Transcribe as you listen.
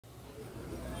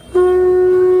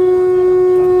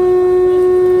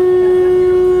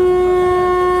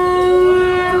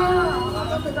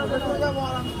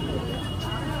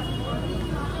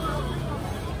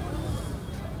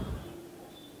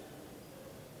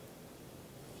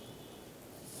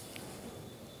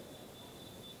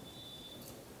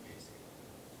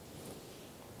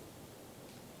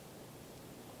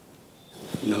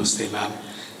Namaste, ma'am.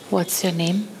 What's your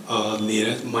name?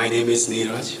 Neeraj. My name is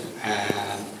Neeraj,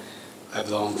 and I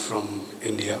belong from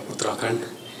India, Uttarakhand.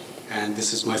 And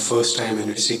this is my first time in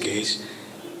Rishikesh.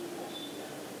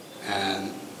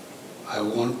 And I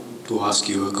want to ask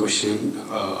you a question.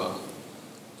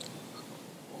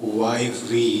 Why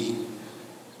we,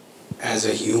 as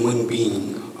a human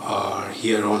being, are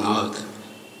here on earth?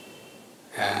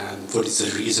 And what is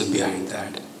the reason behind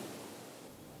that?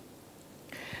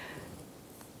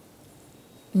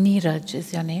 Neeraj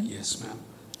is your name? Yes, ma'am.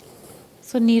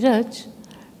 So Neeraj,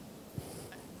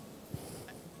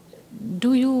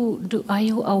 are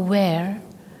you aware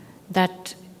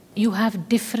that you have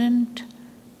different,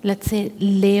 let's say,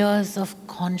 layers of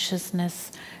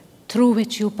consciousness through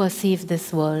which you perceive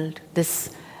this world, this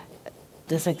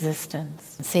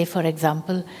existence? Say, for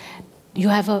example, you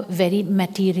have a very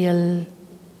material,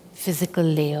 physical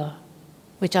layer,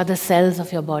 which are the cells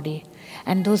of your body.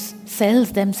 And those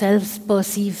cells themselves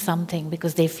perceive something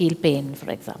because they feel pain, for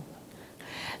example.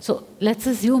 So let's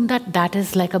assume that that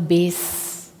is like a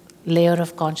base layer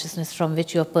of consciousness from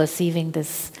which you're perceiving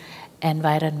this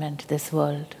environment, this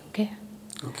world, okay?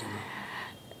 Okay.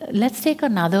 Let's take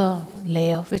another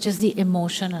layer, which is the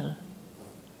emotional,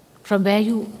 from where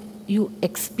you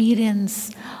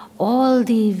experience all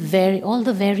the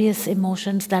various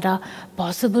emotions that are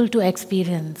possible to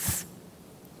experience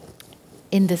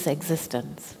in this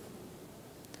existence.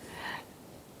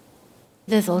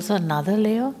 There's also another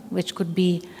layer, which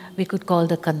we could call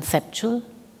the conceptual,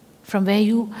 from where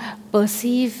you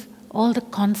perceive all the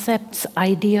concepts,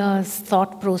 ideas,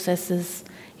 thought processes.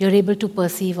 You're able to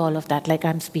perceive all of that, like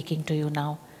I'm speaking to you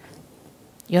now.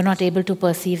 You're not able to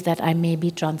perceive that I may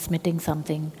be transmitting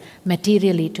something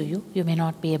materially to you. You may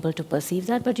not be able to perceive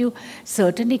that, but you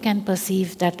certainly can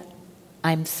perceive that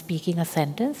I'm speaking a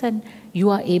sentence and you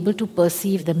are able to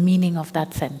perceive the meaning of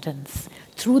that sentence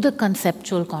through the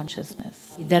conceptual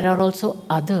consciousness. There are also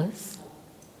others.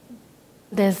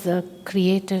 There's a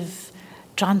creative,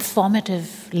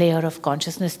 transformative layer of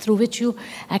consciousness through which you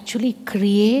actually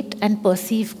create and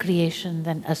perceive creations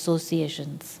and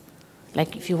associations.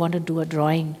 Like if you want to do a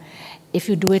drawing, if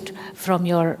you do it from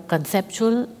your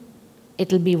conceptual,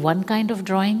 it'll be one kind of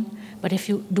drawing, but if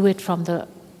you do it from the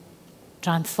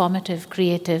transformative,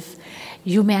 creative,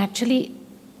 you may actually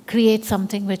create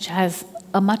something which has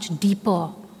a much deeper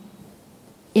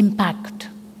impact.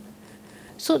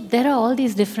 So there are all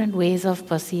these different ways of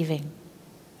perceiving.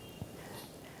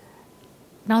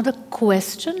 Now the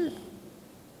question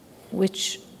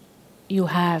which you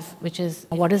have, which is,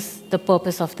 what is the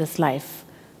purpose of this life?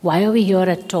 Why are we here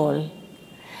at all?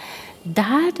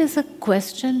 That is a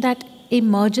question that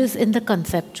emerges in the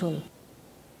conceptual.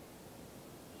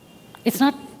 It's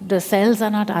not, the cells are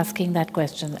not asking that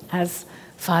question as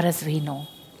far as we know.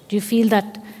 Do you feel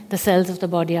that the cells of the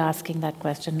body are asking that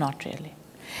question? Not really.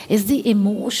 Is the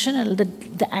emotional,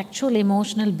 the actual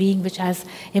emotional being which has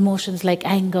emotions like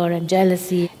anger and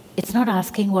jealousy, it's not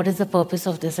asking what is the purpose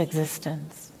of this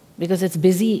existence because it's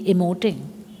busy emoting,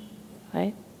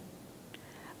 right?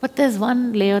 But there's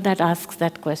one layer that asks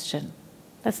that question.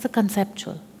 That's the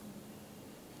conceptual.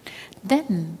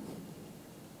 Then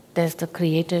there's the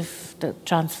creative, the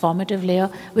transformative layer,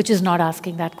 which is not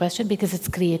asking that question because it's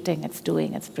creating, it's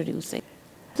doing, it's producing.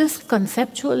 This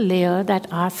conceptual layer that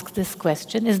asks this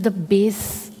question is the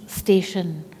base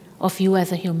station of you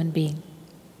as a human being.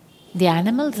 The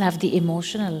animals have the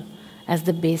emotional as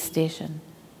the base station.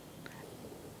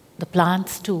 The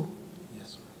plants too.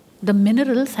 Yes. The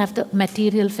minerals have the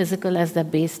material, physical as the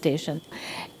base station.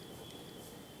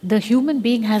 The human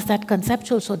being has that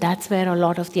conceptual, so that's where a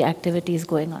lot of the activity is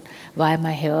going on. Why am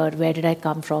I here? Where did I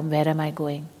come from? Where am I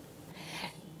going?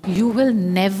 You will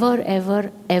never,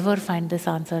 ever, ever find this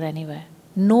answer anywhere.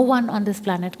 No one on this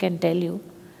planet can tell you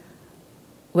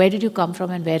where did you come from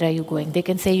and where are you going. They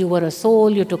can say you were a soul,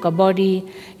 you took a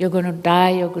body, you're going to die,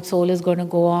 your soul is going to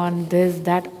go on, this,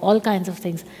 that, all kinds of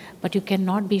things. But you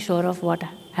cannot be sure of what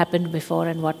happened before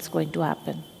and what's going to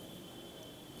happen.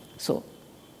 So,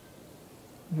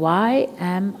 why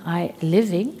am I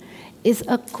living is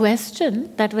a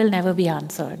question that will never be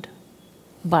answered.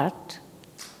 But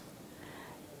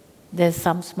there's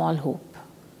some small hope,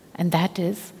 and that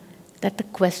is that the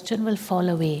question will fall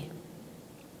away.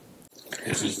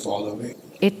 It will fall away.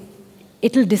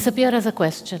 It will disappear as a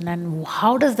question, and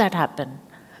how does that happen?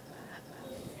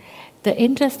 The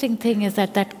interesting thing is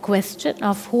that that question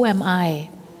of who am I,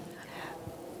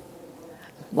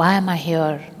 why am I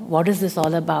here, what is this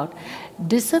all about,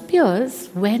 disappears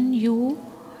when you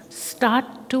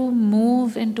start to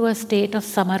move into a state of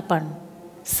samarpan,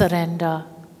 surrender.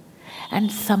 And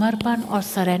samarpan or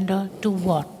surrender to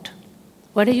what?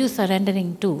 What are you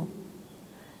surrendering to?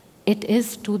 It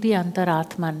is to the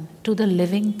Antaratman, to the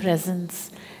living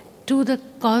presence, to the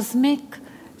cosmic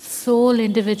soul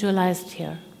individualized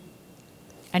here.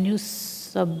 And you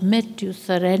submit, you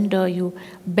surrender, you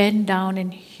bend down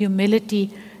in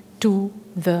humility to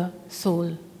the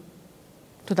soul,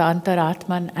 to the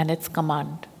Antaratman and its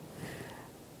command.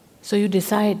 So you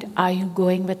decide, are you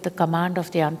going with the command of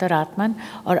the Antaratman,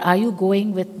 or are you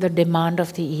going with the demand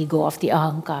of the ego, of the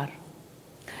Ahankar?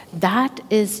 That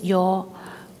is your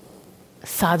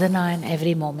sadhana in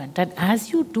every moment. And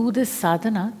as you do this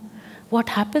sadhana, what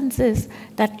happens is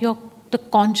that the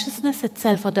consciousness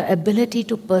itself, or the ability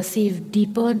to perceive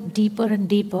deeper, deeper and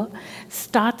deeper,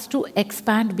 starts to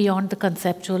expand beyond the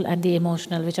conceptual and the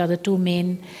emotional, which are the two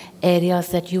main areas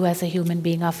that you as a human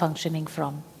being are functioning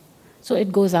from. So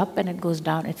it goes up and it goes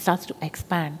down, it starts to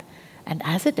expand. And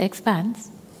as it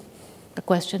expands, the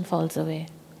question falls away.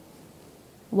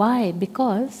 Why?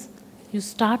 Because you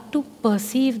start to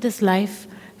perceive this life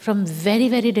from very,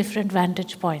 very different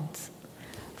vantage points.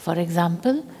 For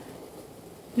example,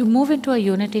 you move into a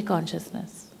unity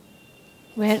consciousness,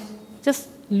 where just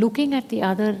looking at the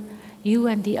other, you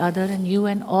and the other and you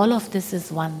and all of this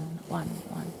is one.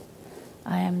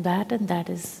 I am that and that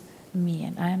is me,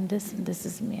 and I am this and this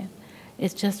is me.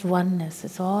 It's just oneness,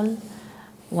 it's all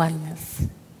oneness.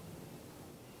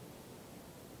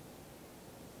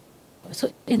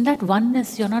 So in that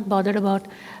oneness, you're not bothered about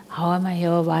how am I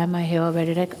here, why am I here, where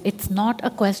did I... It's not a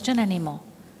question anymore.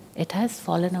 It has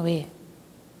fallen away.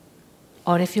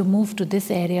 Or if you move to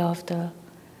this area of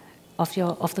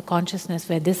the consciousness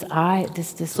where this I,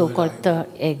 this so-called third,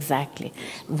 exactly.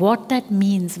 What that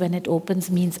means when it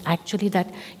opens means actually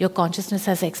that your consciousness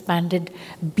has expanded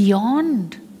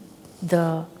beyond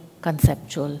the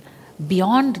conceptual,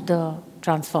 beyond the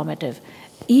transformative,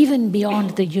 even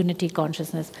beyond the unity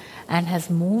consciousness, and has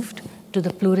moved to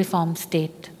the pluriform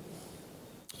state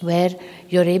where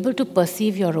you're able to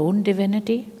perceive your own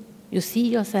divinity. You see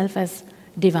yourself as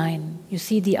divine, you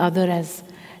see the other as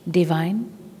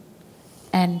divine,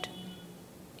 and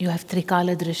you have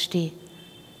Trikala Drishti,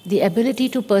 the ability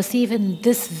to perceive in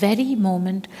this very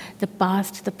moment the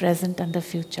past, the present and the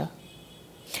future.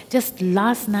 Just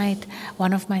last night,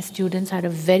 one of my students had a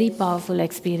very powerful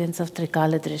experience of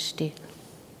Trikala Drishti.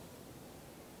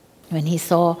 When he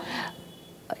saw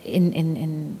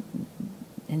in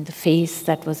the face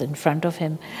that was in front of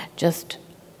him, just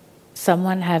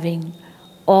someone having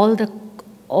all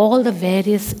the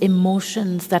various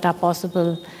emotions that are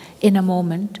possible in a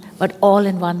moment, but all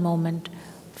in one moment,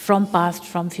 from past,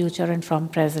 from future and from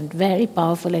present. Very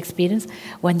powerful experience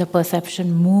when the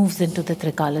perception moves into the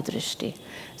Trikala Drishti.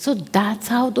 So that's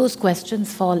how those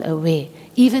questions fall away.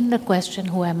 Even the question,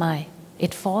 who am I?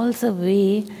 It falls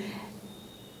away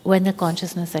when the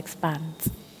consciousness expands.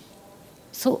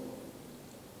 So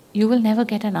you will never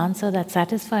get an answer that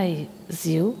satisfies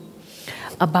you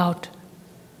about,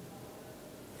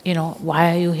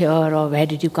 why are you here, or where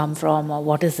did you come from, or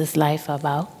what is this life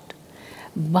about?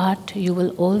 But you will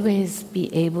always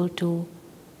be able to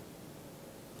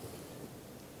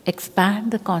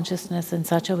expand the consciousness in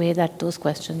such a way that those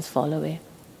questions fall away.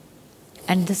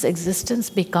 And this existence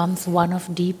becomes one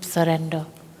of deep surrender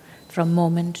from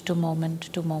moment to moment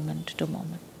to moment to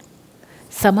moment.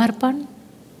 Samarpan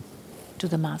to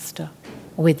the Master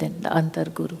within, the Antar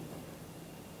Guru.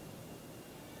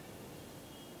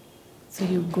 So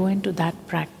you go into that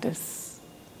practice,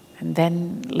 and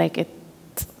then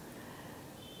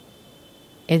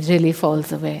it really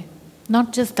falls away.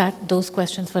 Not just that, those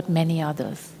questions, but many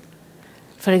others.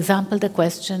 For example, the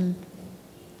question,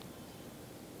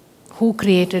 who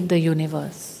created the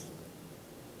universe?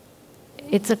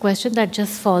 It's a question that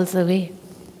just falls away.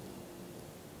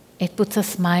 It puts a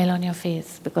smile on your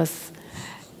face because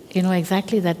you know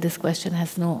exactly that this question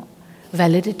has no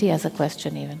validity as a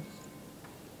question even.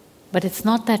 But it's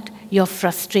not that you're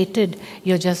frustrated,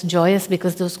 you're just joyous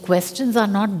because those questions are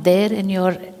not there in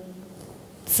your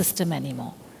system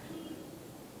anymore.